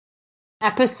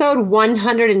Episode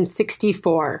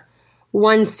 164,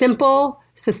 One Simple,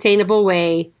 Sustainable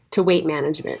Way to Weight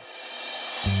Management.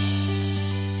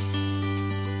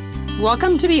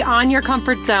 Welcome to Beyond Your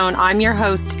Comfort Zone. I'm your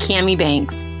host, Cami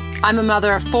Banks. I'm a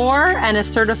mother of 4 and a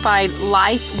certified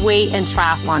life, weight, and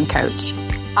triathlon coach.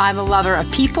 I'm a lover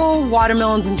of people,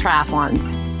 watermelons, and triathlons.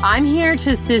 I'm here to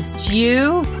assist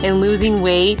you in losing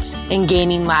weight and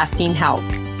gaining lasting health.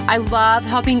 I love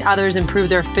helping others improve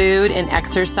their food and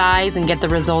exercise and get the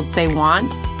results they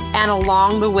want. And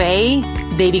along the way,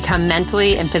 they become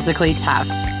mentally and physically tough.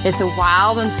 It's a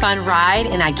wild and fun ride,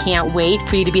 and I can't wait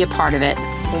for you to be a part of it.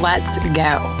 Let's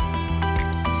go.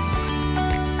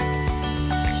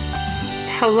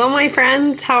 Hello, my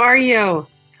friends. How are you?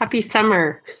 Happy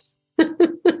summer.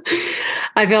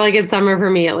 I feel like it's summer for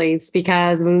me, at least,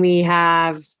 because when we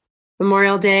have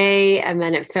Memorial Day, and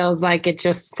then it feels like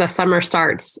the summer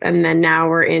starts. And then now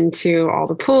we're into all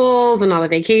the pools and all the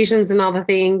vacations and all the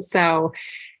things. So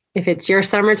if it's your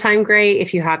summertime, great.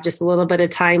 If you have just a little bit of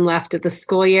time left at the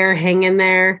school year, hang in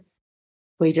there.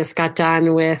 We just got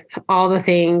done with all the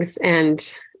things. And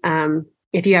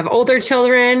if you have older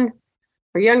children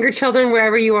or younger children,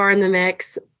 wherever you are in the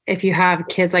mix, if you have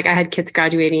kids, like I had kids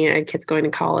graduating, I had kids going to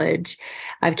college,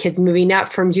 I have kids moving up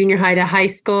from junior high to high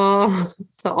school.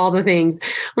 So all the things.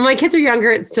 When my kids are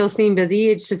younger, it still seemed busy.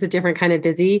 It's just a different kind of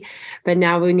busy. But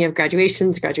now when you have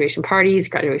graduations, graduation parties,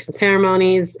 graduation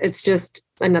ceremonies, it's just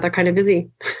another kind of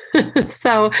busy.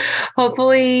 So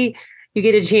hopefully you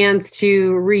get a chance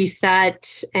to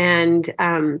reset. And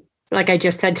like I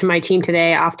just said to my team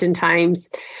today, oftentimes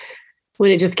when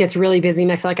it just gets really busy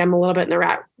and I feel like I'm a little bit in the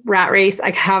rat race,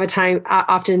 I have a time,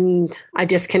 often I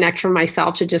disconnect from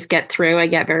myself to just get through. I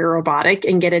get very robotic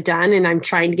and get it done. And I'm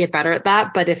trying to get better at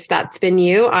that. But if that's been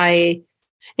you, I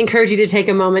encourage you to take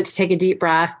a moment to take a deep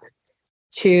breath,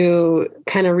 to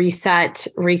kind of reset,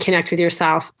 reconnect with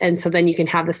yourself. And so then you can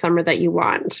have the summer that you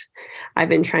want. I've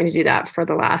been trying to do that for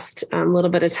the last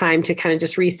little bit of time to kind of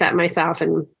just reset myself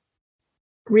and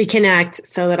reconnect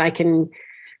so that I can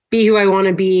be who I want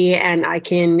to be, and I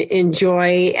can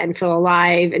enjoy and feel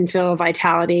alive and feel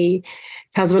vitality.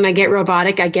 Because when I get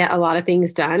robotic, I get a lot of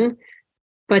things done,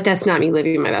 but that's not me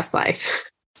living my best life.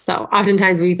 So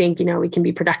oftentimes we think, we can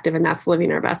be productive and that's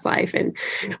living our best life and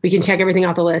we can check everything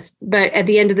off the list. But at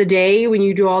the end of the day, when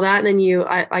you do all that, and then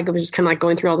I was just kind of like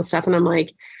going through all the stuff and I'm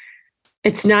like,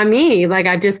 it's not me. Like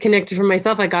I've disconnected from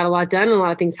myself. I got a lot done. A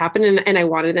lot of things happened and I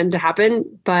wanted them to happen.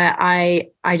 But I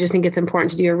just think it's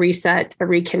important to do a reset, a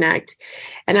reconnect.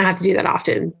 And I have to do that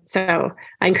often. So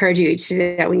I encourage you to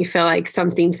do that when you feel like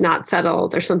something's not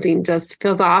settled or something just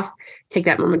feels off. Take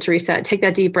that moment to reset, take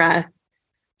that deep breath,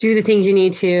 do the things you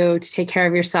need to take care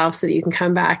of yourself so that you can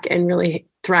come back and really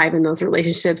thrive in those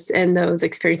relationships and those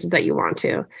experiences that you want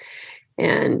to.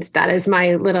 And that is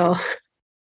my little...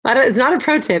 It's not a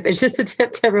pro tip. It's just a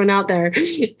tip to everyone out there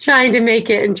trying to make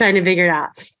it and trying to figure it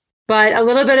out. But a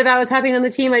little bit about what's happening on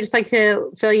the team. I just like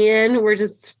to fill you in. We're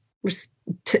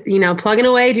plugging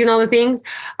away, doing all the things.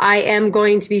 I am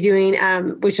going to be doing,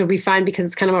 which will be fun because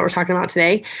it's kind of what we're talking about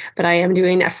today, but I am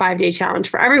doing a 5-day challenge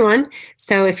for everyone.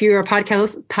 So if you're a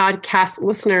podcast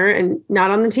listener and not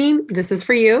on the team, this is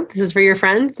for you. This is for your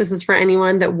friends. This is for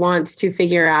anyone that wants to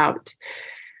figure out,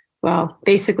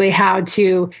 basically how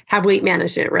to have weight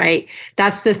management, right?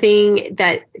 That's the thing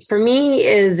that for me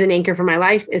is an anchor for my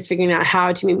life, is figuring out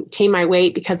how to maintain my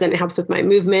weight, because then it helps with my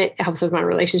movement. It helps with my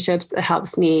relationships. It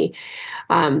helps me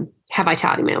have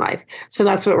vitality in my life. So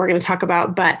that's what we're going to talk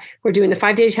about. But we're doing the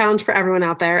 5-day challenge for everyone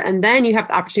out there. And then you have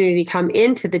the opportunity to come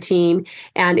into the team.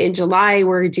 And in July,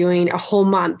 we're doing a whole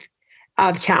month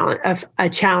of a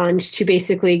challenge to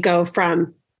basically go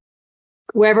from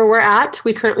wherever we're at.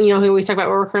 We currently, we always talk about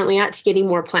where we're currently at, to getting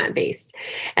more plant-based.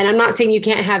 And I'm not saying you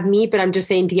can't have meat, but I'm just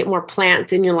saying to get more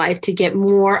plants in your life, to get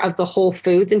more of the whole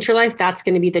foods into your life. That's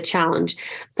going to be the challenge.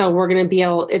 So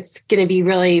it's going to be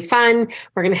really fun.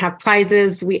 We're going to have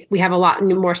prizes. We have a lot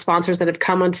more sponsors that have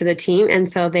come onto the team.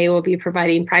 And so they will be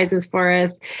providing prizes for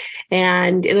us.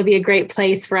 And it'll be a great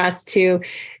place for us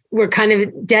we're kind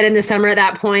of dead in the summer at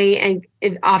that point. And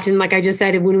it often, like I just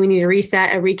said, when we need to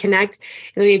reset and reconnect,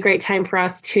 it'll be a great time for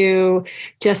us to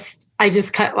like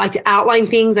to outline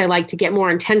things. I like to get more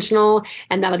intentional,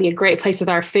 and that'll be a great place with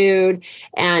our food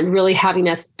and really having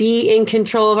us be in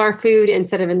control of our food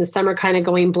instead of in the summer kind of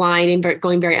going blind and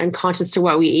going very unconscious to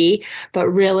what we eat, but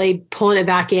really pulling it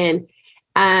back in.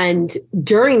 And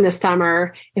during the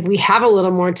summer, if we have a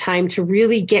little more time to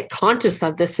really get conscious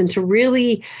of this and to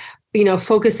really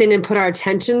focus in and put our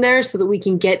attention there so that we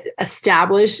can get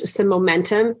established some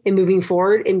momentum in moving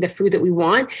forward in the food that we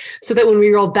want, so that when we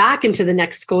roll back into the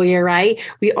next school year, right,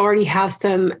 we already have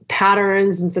some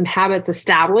patterns and some habits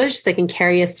established that can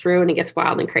carry us through, and it gets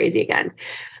wild and crazy again.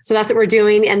 So that's what we're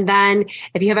doing. And then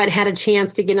if you haven't had a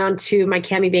chance to get onto my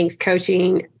Cami Banks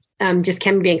coaching, just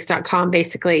camibanks.com,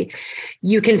 basically,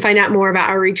 you can find out more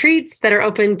about our retreats that are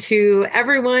open to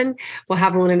everyone. We'll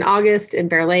have one in August in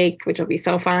Bear Lake, which will be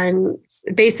so fun.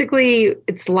 Basically,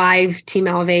 it's live Team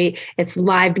Elevate. It's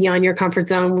live beyond your comfort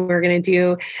zone. We're going to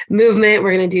do movement.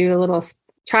 We're going to do a little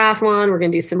triathlon. We're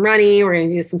going to do some running. We're going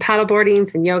to do some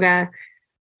paddleboarding, some yoga.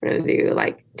 We're going to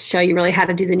do show you really how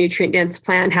to do the nutrient dense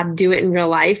plan, how to do it in real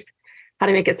life, how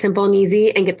to make it simple and easy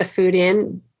and get the food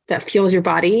in that fuels your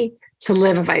body to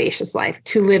live a vivacious life,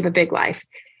 to live a big life.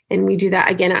 And we do that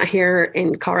again out here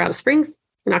in Colorado Springs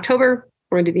in October.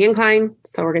 We're going to do the incline.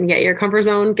 So we're going to get your comfort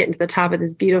zone, get into the top of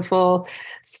this beautiful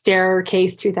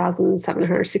staircase,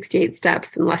 2,768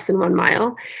 steps in less than 1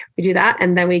 mile. We do that.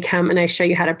 And then we come and I show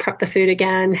you how to prep the food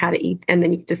again, how to eat. And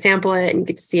then you get to sample it and you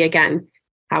get to see again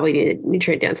how we do the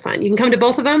nutrient dense plan. You can come to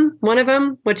both of them, one of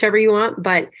them, whichever you want,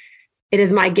 but it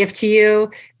is my gift to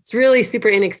you. It's really super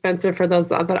inexpensive for those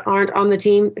that aren't on the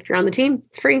team. If you're on the team,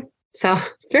 it's free. So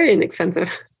it's very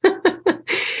inexpensive.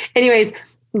 Anyways,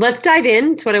 let's dive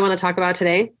into what I want to talk about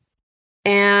today.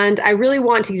 And I really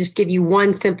want to just give you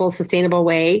one simple, sustainable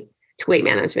way to weight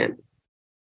management.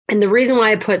 And the reason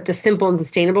why I put the simple and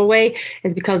sustainable way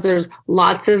is because there's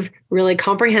lots of really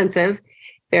comprehensive,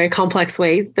 very complex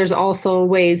ways. There's also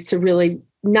ways to really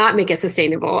not make it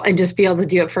sustainable and just be able to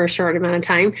do it for a short amount of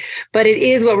time. But it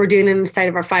is what we're doing inside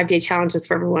of our 5-day challenges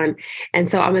for everyone. And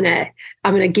so I'm going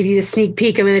to give you the sneak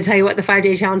peek. I'm going to tell you what the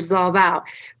 5-day challenge is all about.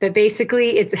 But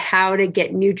basically it's how to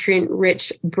get nutrient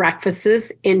rich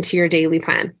breakfasts into your daily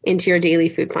plan, into your daily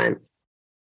food plan.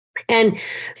 And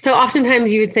so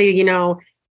oftentimes you would say,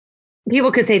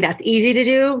 people could say that's easy to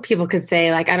do. People could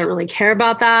say I don't really care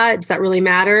about that. Does that really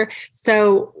matter?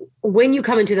 So when you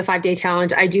come into the 5-day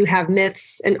challenge, I do have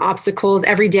myths and obstacles.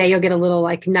 Every day you'll get a little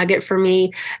nugget from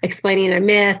me explaining a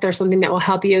myth or something that will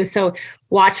help you. So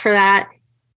watch for that.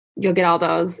 You'll get all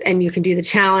those and you can do the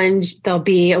challenge. There'll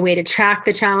be a way to track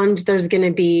the challenge. There's going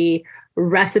to be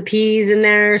recipes in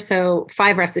there. So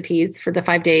 5 recipes for the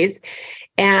 5 days.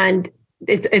 And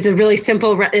it's a really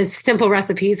simple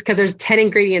recipes because there's 10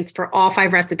 ingredients for all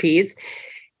 5 recipes.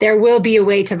 There will be a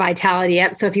way to vitality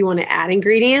up. So if you want to add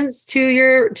ingredients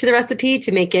to the recipe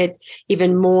to make it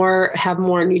even more, have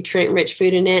more nutrient rich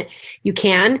food in it, you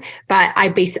can. But I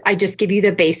just give you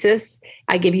the basis.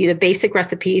 I give you the basic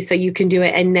recipe so you can do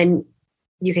it. And then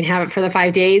you can have it for the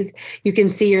 5 days. You can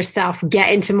see yourself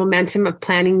get into momentum of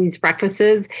planning these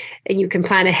breakfasts and you can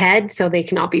plan ahead so they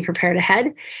can all be prepared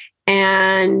ahead.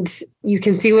 And you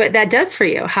can see what that does for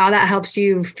you, how that helps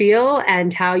you feel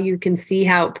and how you can see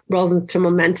how it rolls into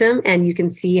momentum. And you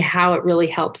can see how it really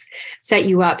helps set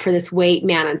you up for this weight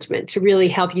management to really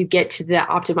help you get to the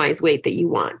optimized weight that you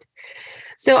want.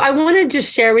 So I want to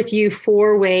just share with you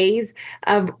 4 ways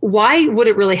of why would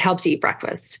it really help to eat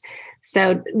breakfast.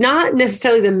 So not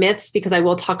necessarily the myths, because I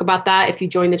will talk about that if you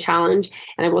join the challenge,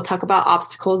 and I will talk about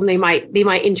obstacles and they might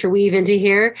intertwine into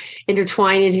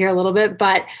here a little bit,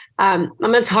 but I'm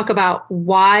going to talk about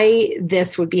why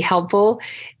this would be helpful.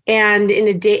 And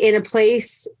in a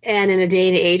place and in a day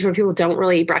and age where people don't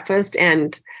really eat breakfast,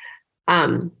 and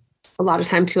a lot of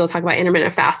times people talk about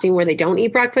intermittent fasting where they don't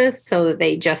eat breakfast, so that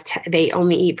they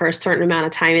only eat for a certain amount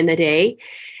of time in the day.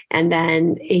 And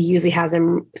then it usually has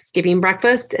them skipping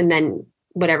breakfast and then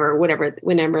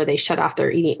whenever they shut off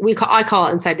their eating. I call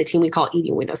it inside the team, we call it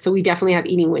eating windows. So we definitely have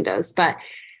eating windows, but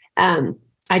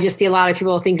I just see a lot of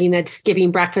people thinking that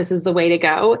skipping breakfast is the way to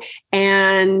go.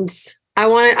 And I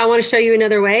want to show you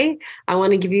another way. I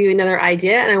want to give you another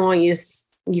idea, and I want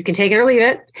you can take it or leave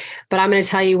it, but I'm going to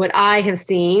tell you what I have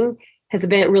seen has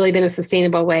really been a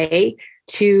sustainable way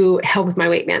to help with my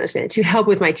weight management, to help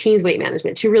with my team's weight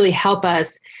management, to really help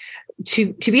us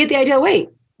to be at the ideal weight,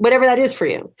 whatever that is for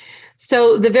you.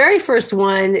 So the very first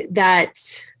one that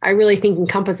I really think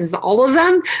encompasses all of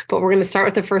them, but we're going to start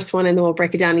with the first one and then we'll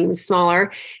break it down even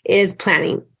smaller, is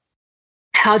planning.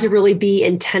 How to really be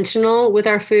intentional with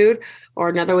our food, or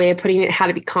another way of putting it, how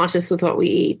to be conscious with what we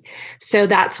eat. So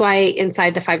that's why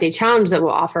inside the 5-day challenge that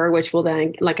we'll offer, which will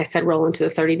then, like I said, roll into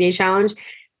the 30-day challenge,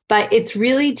 but it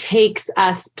really takes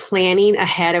us planning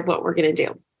ahead of what we're going to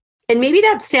do. And maybe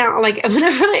that sounds like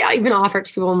whenever I even offer it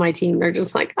to people on my team, they're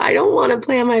just like, I don't want to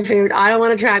plan my food. I don't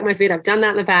want to track my food. I've done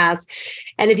that in the past.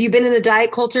 And if you've been in a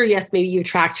diet culture, yes, maybe you've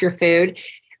tracked your food.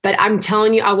 But I'm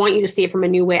telling you, I want you to see it from a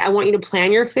new way. I want you to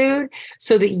plan your food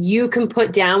so that you can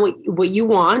put down what you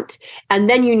want, and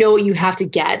then you know what you have to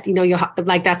get.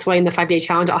 Like that's why in the 5-day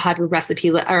challenge, I'll have a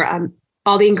recipe or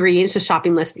all the ingredients, the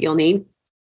shopping list that you'll need.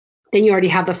 Then you already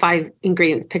have the 5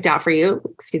 ingredients picked out for you.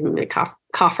 Excuse me, I'm going to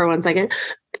cough for 1 second.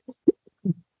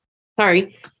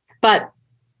 Sorry. But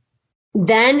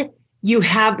then you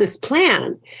have this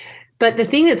plan. But the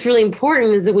thing that's really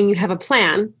important is that when you have a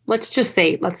plan, let's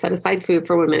set aside food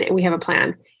for 1 minute and we have a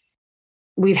plan.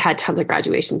 We've had tons of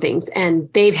graduation things and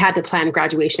they've had to plan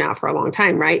graduation out for a long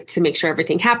time, right? To make sure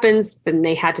everything happens. Then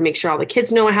they had to make sure all the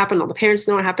kids know what happened, all the parents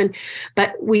know what happened.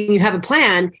 But when you have a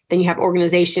plan, then you have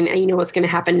organization and you know what's going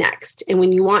to happen next. And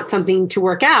when you want something to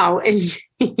work out and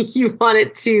you want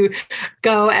it to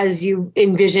go as you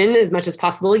envision as much as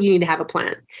possible, you need to have a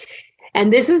plan.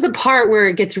 And this is the part where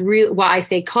it gets real, why I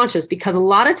say conscious, because a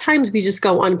lot of times we just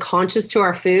go unconscious to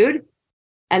our food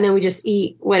and then we just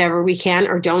eat whatever we can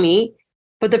or don't eat.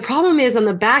 But the problem is on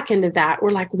the back end of that,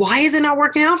 we're like, why is it not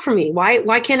working out for me?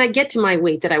 Why can't I get to my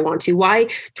weight that I want to? Why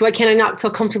can I not feel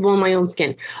comfortable in my own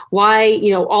skin? Why,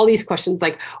 all these questions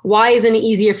like, why isn't it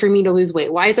easier for me to lose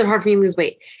weight? Why is it hard for me to lose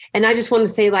weight? And I just want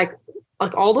to say like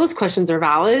all those questions are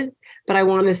valid, but I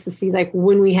want us to see like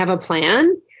when we have a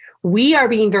plan, we are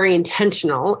being very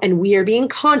intentional and we are being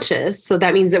conscious. So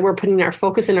that means that we're putting our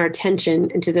focus and our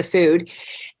attention into the food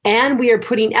and we are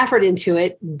putting effort into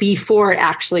it before it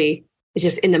actually is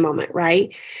just in the moment,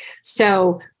 right?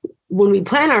 So when we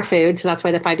plan our food, so that's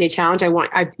why the 5-day challenge,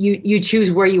 you choose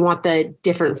where you want the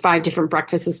 5 different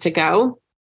breakfasts to go.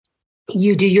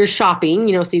 You do your shopping,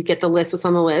 so you get the list, what's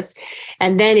on the list.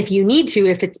 And then if you need to,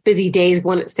 if it's busy days,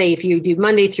 say if you do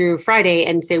Monday through Friday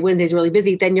and say Wednesday's really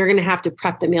busy, then you're going to have to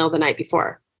prep the meal the night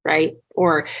before, right?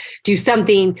 Or do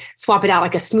something, swap it out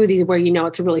like a smoothie where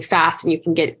it's really fast and you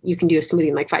can do a smoothie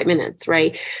in like 5 minutes,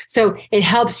 right? So it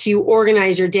helps you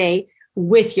organize your day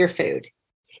with your food.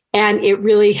 And it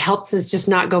really helps us just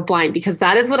not go blind, because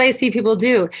that is what I see people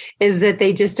do, is that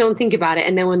they just don't think about it.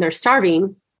 And then when they're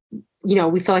starving,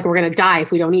 we feel like we're going to die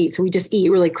if we don't eat. So we just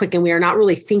eat really quick and we are not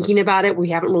really thinking about it.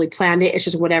 We haven't really planned it. It's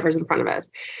just whatever's in front of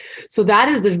us. So that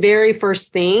is the very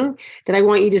first thing that I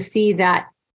want you to see, that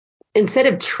instead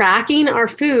of tracking our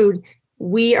food,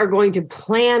 we are going to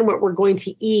plan what we're going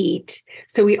to eat.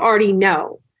 So we already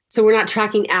know. So we're not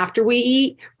tracking after we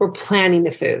eat, we're planning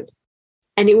the food.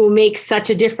 And it will make such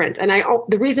a difference. And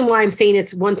the reason why I'm saying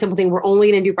it's one simple thing, we're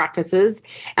only going to do breakfasts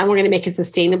and we're going to make it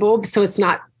sustainable. So it's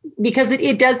not, because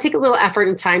it does take a little effort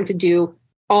and time to do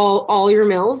all your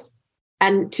meals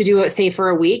and to do it, say, for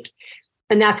a week.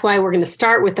 And that's why we're going to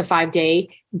start with the 5-day,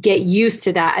 get used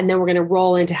to that. And then we're going to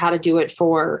roll into how to do it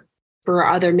for our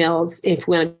other meals. If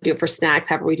we want to do it for snacks,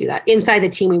 however we do that. Inside the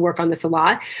team, we work on this a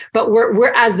lot, but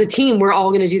we're as the team, we're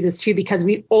all going to do this too, because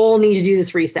we all need to do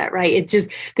this reset, right?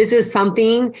 This is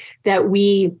something that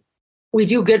we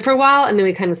do good for a while and then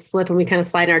we kind of slip and we kind of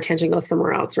slide and our attention goes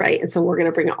somewhere else, right? And so we're going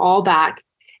to bring it all back.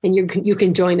 And you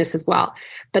can join us as well.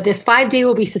 But this 5-day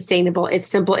will be sustainable. It's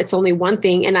simple. It's only one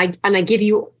thing. And I give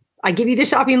you the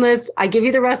shopping list. I give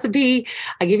you the recipe.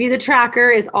 I give you the tracker.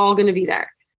 It's all going to be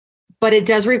there. But it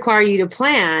does require you to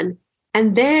plan.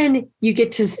 And then you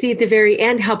get to see at the very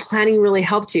end how planning really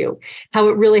helped you, how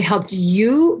it really helped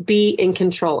you be in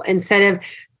control instead of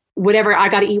whatever I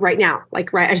got to eat right now,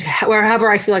 like wherever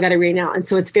I feel I got to eat right now. And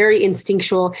so it's very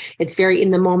instinctual. It's very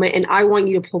in the moment. And I want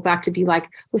you to pull back to be like,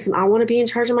 listen, I want to be in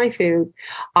charge of my food.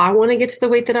 I want to get to the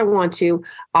weight that I want to.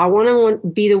 I want to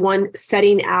be the one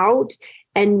setting out,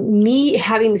 and me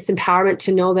having this empowerment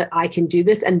to know that I can do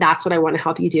this. And that's what I want to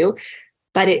help you do.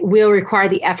 But it will require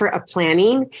the effort of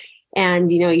planning.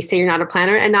 And, you say you're not a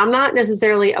planner, and I'm not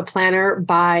necessarily a planner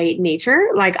by nature.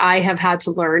 Like I have had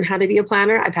to learn how to be a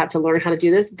planner. I've had to learn how to do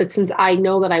this. But since I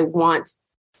know that I want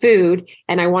food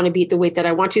and I want to be at the weight that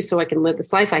I want to, so I can live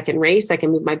this life, I can race, I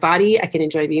can move my body, I can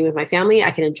enjoy being with my family,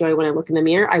 I can enjoy when I look in the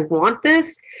mirror. I want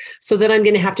this, so that I'm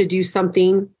going to have to do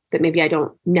something that maybe I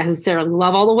don't necessarily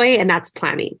love all the way. And that's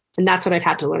planning. And that's what I've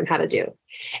had to learn how to do.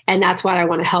 And that's what I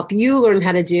want to help you learn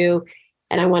how to do.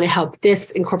 And I want to help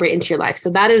this incorporate into your life. So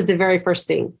that is the very first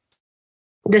thing.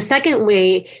 The second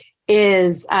way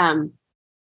is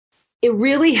it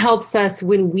really helps us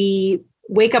when we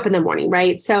wake up in the morning,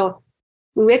 right? So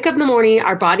we wake up in the morning,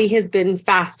 our body has been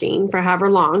fasting for however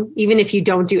long, even if you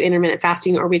don't do intermittent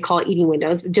fasting, or we call it eating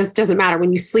windows. It just doesn't matter.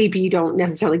 When you sleep, you don't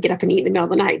necessarily get up and eat in the middle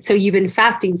of the night. So you've been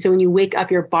fasting. So when you wake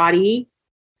up, your body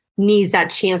needs that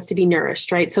chance to be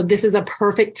nourished, right? So this is a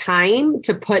perfect time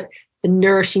to put the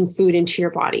nourishing food into your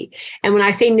body. And when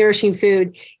I say nourishing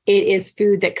food, it is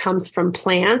food that comes from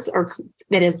plants, or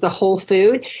that is the whole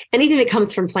food. Anything that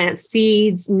comes from plants,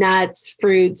 seeds, nuts,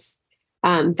 fruits,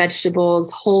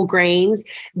 vegetables, whole grains.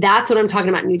 That's what I'm talking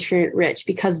about, nutrient rich,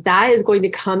 because that is going to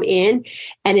come in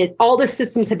and all the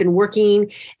systems have been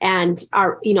working and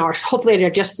hopefully our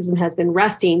digestive system has been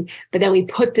resting, but then we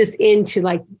put this in to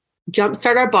like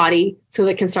jumpstart our body so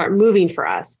that it can start moving for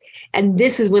us. And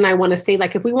this is when I want to say,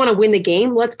 like, if we want to win the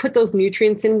game, let's put those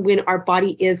nutrients in when our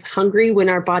body is hungry, when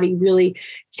our body really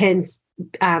can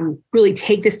really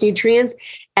take this nutrients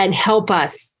and help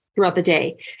us throughout the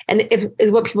day. And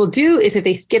what people do is if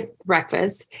they skip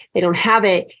breakfast, they don't have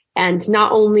it. And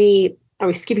not only are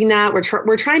we skipping that,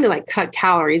 we're trying to like cut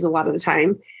calories a lot of the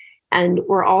time. And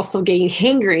we're also getting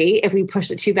hangry if we push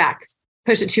it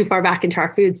too far back into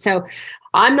our food. So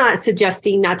I'm not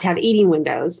suggesting not to have eating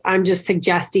windows. I'm just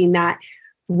suggesting that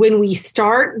when we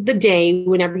start the day,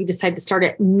 whenever you decide to start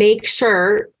it, make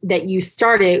sure that you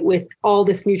start it with all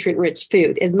this nutrient-rich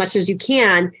food as much as you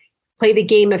can. Play the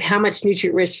game of how much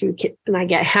nutrient-rich food can I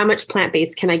get? How much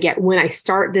plant-based can I get when I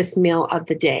start this meal of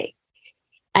the day?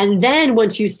 And then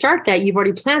once you start that, you've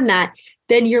already planned that,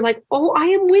 then you're like, oh, I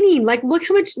am winning. Like, look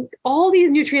how much, all these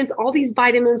nutrients, all these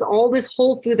vitamins, all this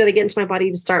whole food that I get into my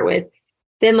body to start with.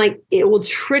 Then like it will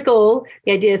trickle.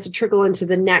 The idea is to trickle into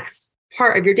the next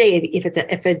part of your day.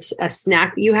 If it's a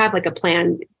snack that you have, like a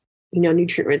planned,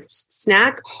 nutrient-rich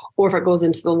snack, or if it goes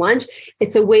into the lunch,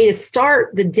 it's a way to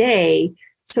start the day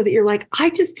so that you're like,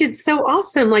 I just did so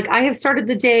awesome. Like I have started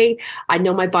the day. I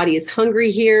know my body is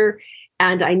hungry here.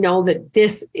 And I know that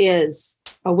this is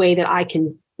a way that I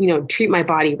can, treat my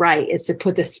body right, is to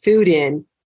put this food in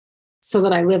so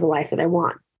that I live a life that I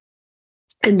want.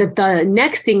 And the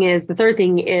third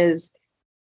thing is,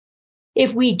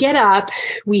 if we get up,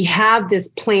 we have this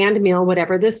planned meal,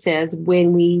 whatever this is,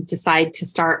 when we decide to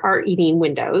start our eating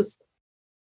windows,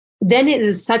 then it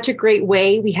is such a great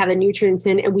way. We have the nutrients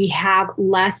in and we have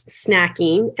less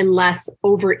snacking and less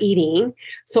overeating.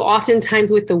 So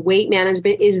oftentimes with the weight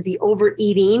management is the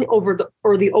overeating or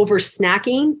the over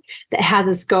snacking that has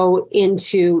us go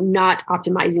into not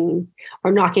optimizing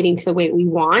or not getting to the weight we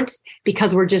want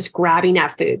because we're just grabbing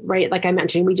at food, right? Like I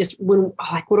mentioned, what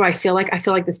do I feel like? I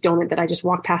feel like this donut that I just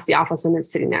walked past the office and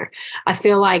it's sitting there. I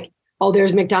feel like, oh,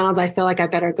 there's McDonald's. I feel like I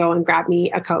better go and grab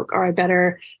me a Coke, or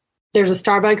there's a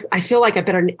Starbucks. I feel like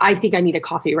I think I need a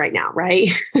coffee right now, right?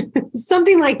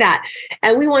 Something like that.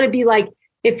 And we want to be like,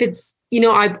 if it's,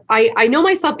 I know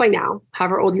myself by now,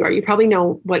 however old you are, you probably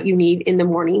know what you need in the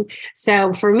morning.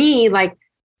 So for me, like,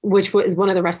 which was one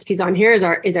of the recipes on here is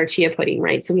our chia pudding,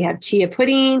 right? So we have chia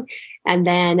pudding, and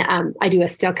then I do a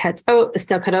stale cut oats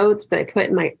that I put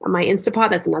in my Instapot.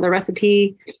 That's another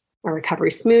recipe. A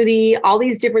recovery smoothie, all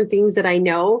these different things that I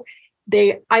know.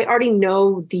 I already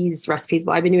know these recipes.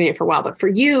 Well, I've been doing it for a while, but for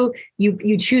you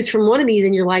choose from one of these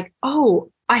and you're like, oh,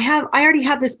 I already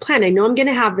have this plan. I know I'm going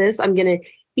to have this. I'm going to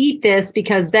eat this,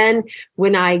 because then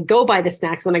when I go buy the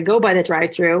snacks, when I go buy the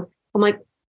drive-through, I'm like,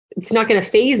 it's not going to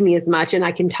phase me as much. And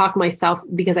I can talk myself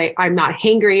because I'm not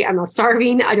hangry. I'm not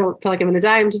starving. I don't feel like I'm going to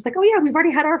die. I'm just like, oh yeah, we've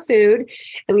already had our food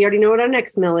and we already know what our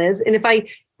next meal is. And if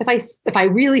I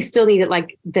really still need it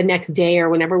like the next day or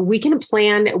whenever, we can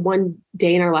plan one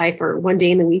day in our life or one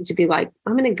day in the week to be like,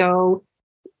 I'm going to go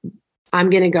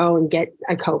and get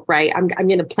a Coke, right? I'm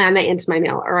going to plan that into my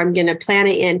meal, or I'm going to plan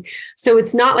it in. So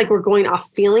it's not like we're going off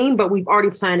feeling, but we've already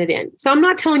planned it in. So I'm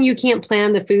not telling you can't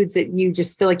plan the foods that you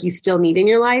just feel like you still need in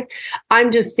your life. I'm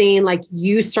just saying, like,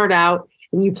 you start out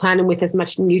and you plan them with as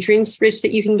much nutrients rich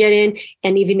that you can get in.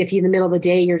 And even if you in the middle of the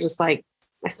day, you're just like,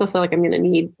 I still feel like I'm going to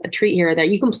need a treat here or there,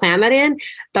 you can plan that in,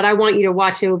 but I want you to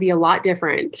watch. It will be a lot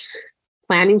different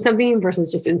planning something versus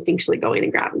just instinctually going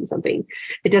and grabbing something.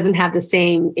 It doesn't have the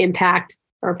same impact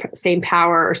or same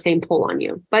power or same pull on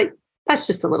you. But that's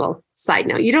just a little side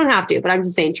note. You don't have to, but I'm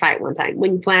just saying, try it one time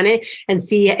when you plan it and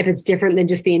see if it's different than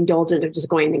just the indulgent of just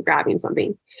going and grabbing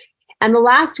something. And the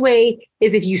last way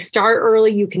is, if you start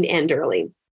early, you can end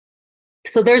early.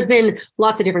 So there's been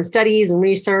lots of different studies and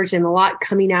research and a lot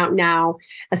coming out now,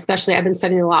 especially I've been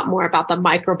studying a lot more about the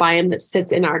microbiome that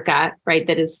sits in our gut, right?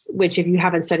 Which if you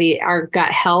haven't studied, our gut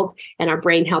health and our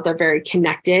brain health are very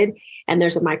connected. And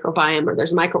there's a microbiome, or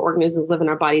there's microorganisms live in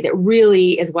our body that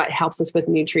really is what helps us with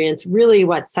nutrients, really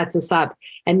what sets us up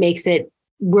and makes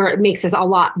us a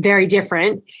lot very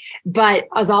different, but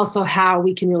is also how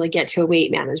we can really get to a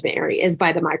weight management area is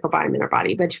by the microbiome in our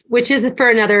body, which is for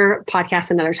another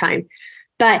podcast, another time.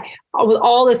 But with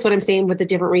all this, what I'm saying with the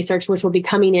different research, which will be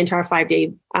coming into our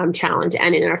 5-day challenge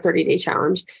and in our 30-day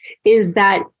challenge, is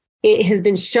that it has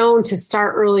been shown to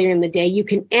start earlier in the day. You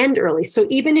can end early. So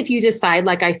even if you decide,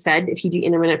 like I said, if you do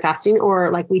intermittent fasting,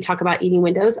 or like we talk about eating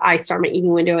windows, I start my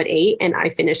eating window at 8 and I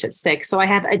finish at 6. So I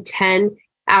have a 10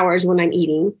 hours when I'm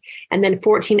eating, and then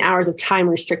 14 hours of time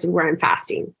restricted where I'm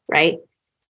fasting, right?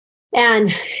 And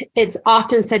it's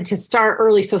often said to start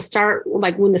early. So start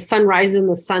like when the sun rises and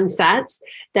the sun sets,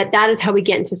 that is how we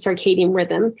get into circadian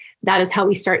rhythm. That is how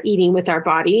we start eating with our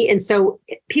body. And so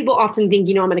people often think,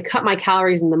 I'm going to cut my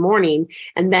calories in the morning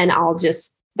and then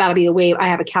that'll be the way I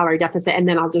have a calorie deficit. And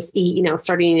then I'll just eat,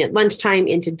 starting at lunchtime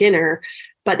into dinner.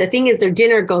 But the thing is their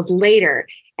dinner goes later.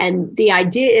 And the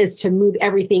idea is to move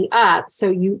everything up. So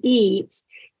you eat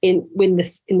if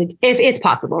it's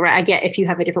possible, right? I get if you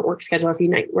have a different work schedule, if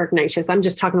you work night shifts, I'm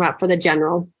just talking about for the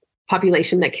general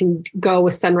population that can go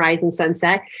with sunrise and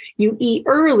sunset. You eat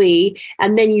early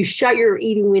and then you shut your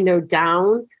eating window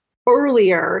down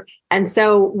earlier. And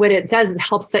so what it does is it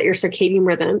helps set your circadian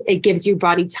rhythm. It gives your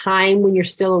body time when you're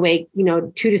still awake,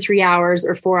 2 to 3 hours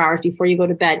or 4 hours before you go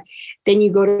to bed. Then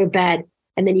you go to bed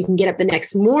and then you can get up the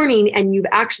next morning and you've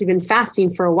actually been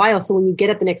fasting for a while. So when you get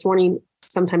up the next morning,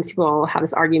 sometimes people have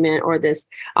this argument or this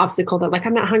obstacle that like,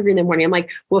 I'm not hungry in the morning. I'm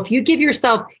like, well, if you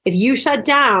shut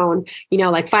down,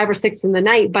 like 5 or 6 in the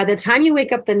night, by the time you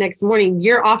wake up the next morning,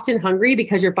 you're often hungry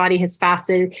because your body has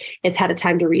fasted. It's had a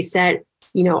time to reset,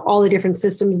 all the different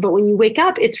systems. But when you wake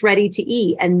up, it's ready to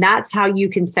eat. And that's how you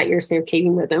can set your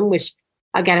circadian rhythm, which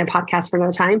again, a podcast for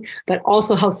another time, but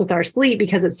also helps with our sleep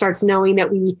because it starts knowing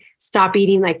that we stop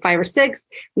eating like 5 or 6.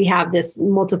 We have this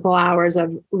multiple hours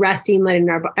of resting, letting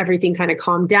everything kind of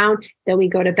calm down. Then we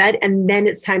go to bed and then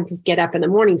it's time to get up in the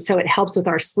morning. So it helps with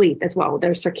our sleep as well.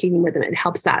 There's circadian rhythm. It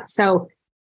helps that. So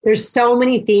there's so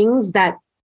many things that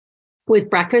with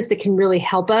breakfast that can really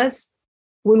help us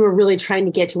when we're really trying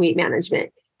to get to weight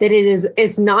management. That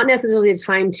it's not necessarily a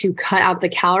time to cut out the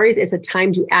calories. It's a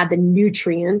time to add the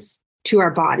nutrients to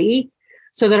our body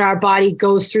so that our body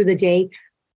goes through the day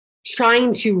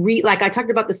trying to like I talked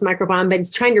about this microbiome, but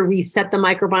it's trying to reset the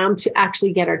microbiome to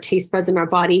actually get our taste buds in our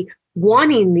body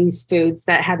wanting these foods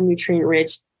that have nutrient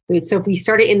rich foods. So if we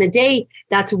start it in the day,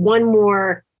 that's one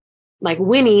more like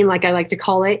winning, like I like to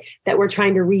call it, that we're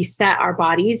trying to reset our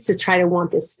bodies to try to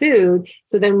want this food.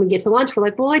 So then when we get to lunch, we're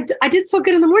like, well, I did so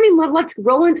good in the morning. Let's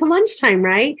roll into lunchtime,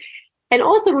 right? And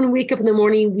also when we wake up in the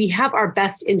morning, we have our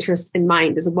best interest in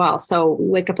mind as well. So we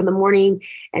wake up in the morning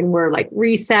and we're like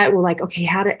reset. We're like, okay,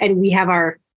 and we have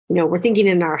our, we're thinking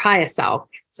in our highest self.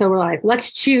 So we're like,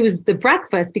 let's choose the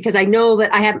breakfast because I know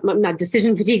that I'm not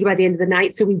decision fatigue by the end of the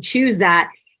night. So we choose that.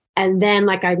 And then,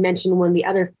 like I mentioned, when the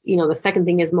other, the second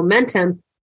thing is momentum,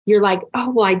 you're like, oh,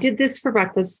 well, I did this for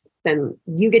breakfast. Then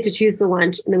you get to choose the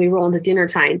lunch and then we roll into dinner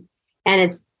time.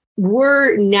 And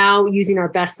we're now using our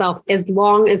best self as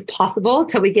long as possible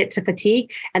till we get to fatigue.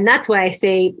 And that's why I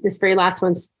say this very last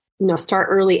one's, start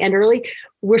early, end early.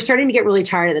 We're starting to get really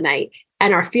tired of the night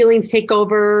and our feelings take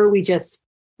over.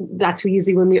 That's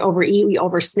usually when we overeat, we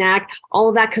over snack, all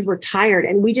of that because we're tired.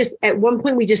 And at one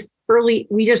point,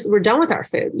 we're done with our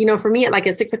food. For me,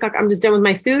 at 6 o'clock, I'm just done with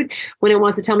my food. When it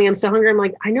wants to tell me I'm still hungry, I'm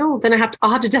like, I know, then I'll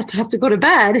have to go to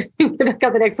bed and get back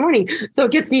up the next morning. So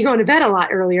it gets me going to bed a lot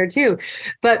earlier too.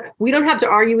 But we don't have to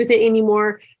argue with it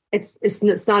anymore. It's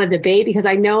not a debate because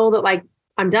I know that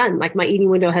I'm done. Like my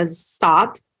eating window has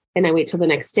stopped and I wait till the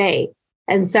next day.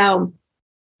 And so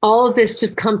all of this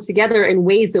just comes together in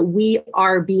ways that we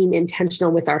are being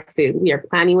intentional with our food. We are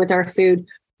planning with our food.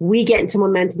 We get into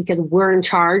momentum because we're in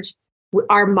charge.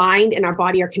 Our mind and our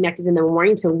body are connected in the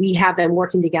morning. So we have them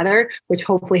working together, which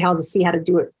hopefully helps us see how to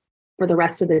do it for the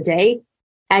rest of the day.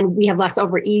 And we have less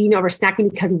overeating, over snacking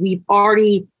because we've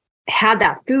already had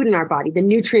that food in our body. The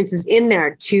nutrients is in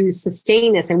there to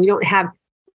sustain us. And we don't have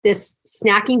this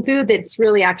snacking food that's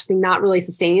really actually not really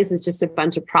sustaining us. It's just a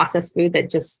bunch of processed food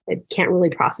that it can't really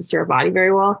process through our body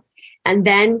very well. And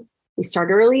then we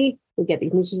start early, we get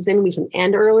these nutrients in, we can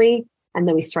end early, and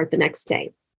then we start the next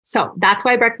day. So that's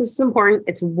why breakfast is important.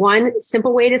 It's one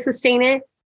simple way to sustain it.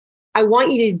 I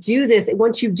want you to do this.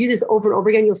 Once you do this over and over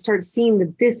again, you'll start seeing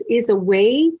that this is a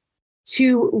way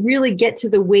to really get to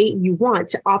the weight you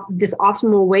want, this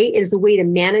optimal weight. It is a way to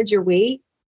manage your weight.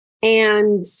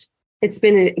 And it's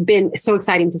been so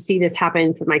exciting to see this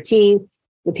happen for my team,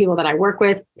 the people that I work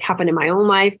with, happen in my own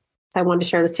life. So I wanted to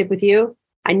share this tip with you.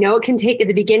 I know it can take at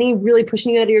the beginning really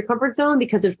pushing you out of your comfort zone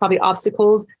because there's probably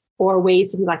obstacles or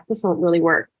ways to be like, this won't really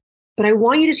work. But I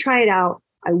want you to try it out.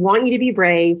 I want you to be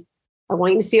brave. I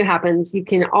want you to see what happens. You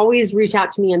can always reach out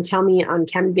to me and tell me on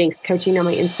Cami Banks Coaching on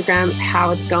my Instagram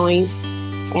how it's going.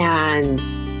 And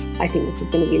I think this is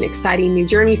going to be an exciting new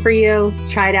journey for you.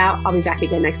 Try it out. I'll be back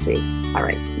again next week. All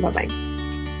right. Bye-bye.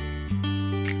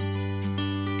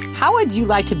 How would you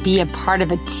like to be a part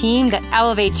of a team that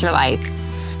elevates your life?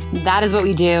 That is what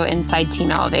we do inside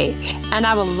Team Elevate. And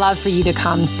I would love for you to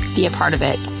come be a part of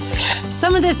it.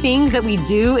 Some of the things that we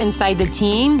do inside the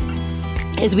team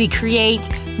is we create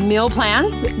meal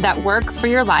plans that work for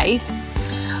your life.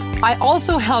 I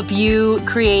also help you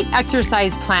create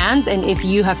exercise plans. And if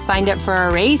you have signed up for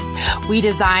a race, we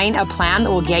design a plan that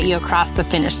will get you across the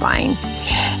finish line.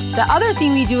 The other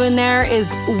thing we do in there is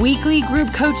weekly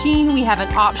group coaching. We have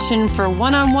an option for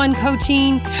one-on-one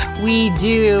coaching. We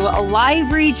do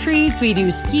live retreats. We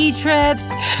do ski trips.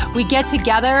 We get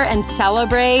together and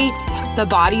celebrate the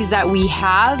bodies that we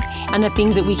have and the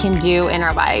things that we can do in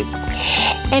our lives.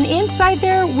 And inside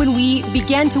there, when we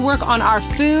begin to work on our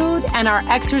food and our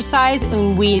exercise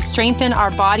and we strengthen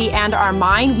our body and our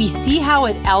mind, we see how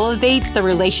it elevates the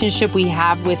relationship we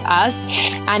have with us.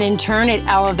 And in turn, it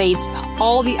elevates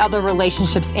all the other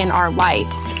relationships in our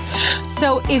lives.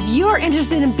 So if you are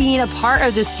interested in being a part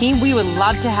of this team, we would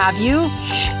love to have you.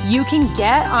 You can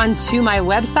get onto my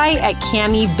website at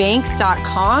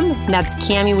CamiBanks.com. That's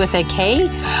Cami with a K.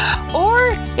 Or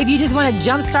if you just want to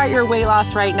jumpstart your weight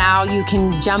loss right now, you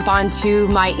can jump onto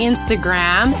my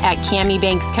Instagram at Cami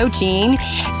Banks Coaching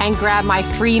and grab my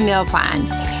free meal plan.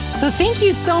 So thank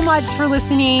you so much for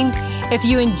listening. If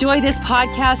you enjoy this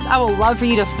podcast, I would love for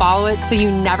you to follow it so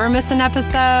you never miss an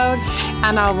episode.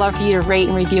 And I would love for you to rate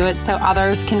and review it so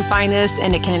others can find this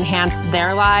and it can enhance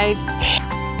their lives.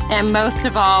 And most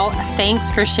of all, thanks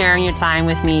for sharing your time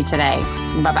with me today.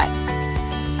 Bye-bye.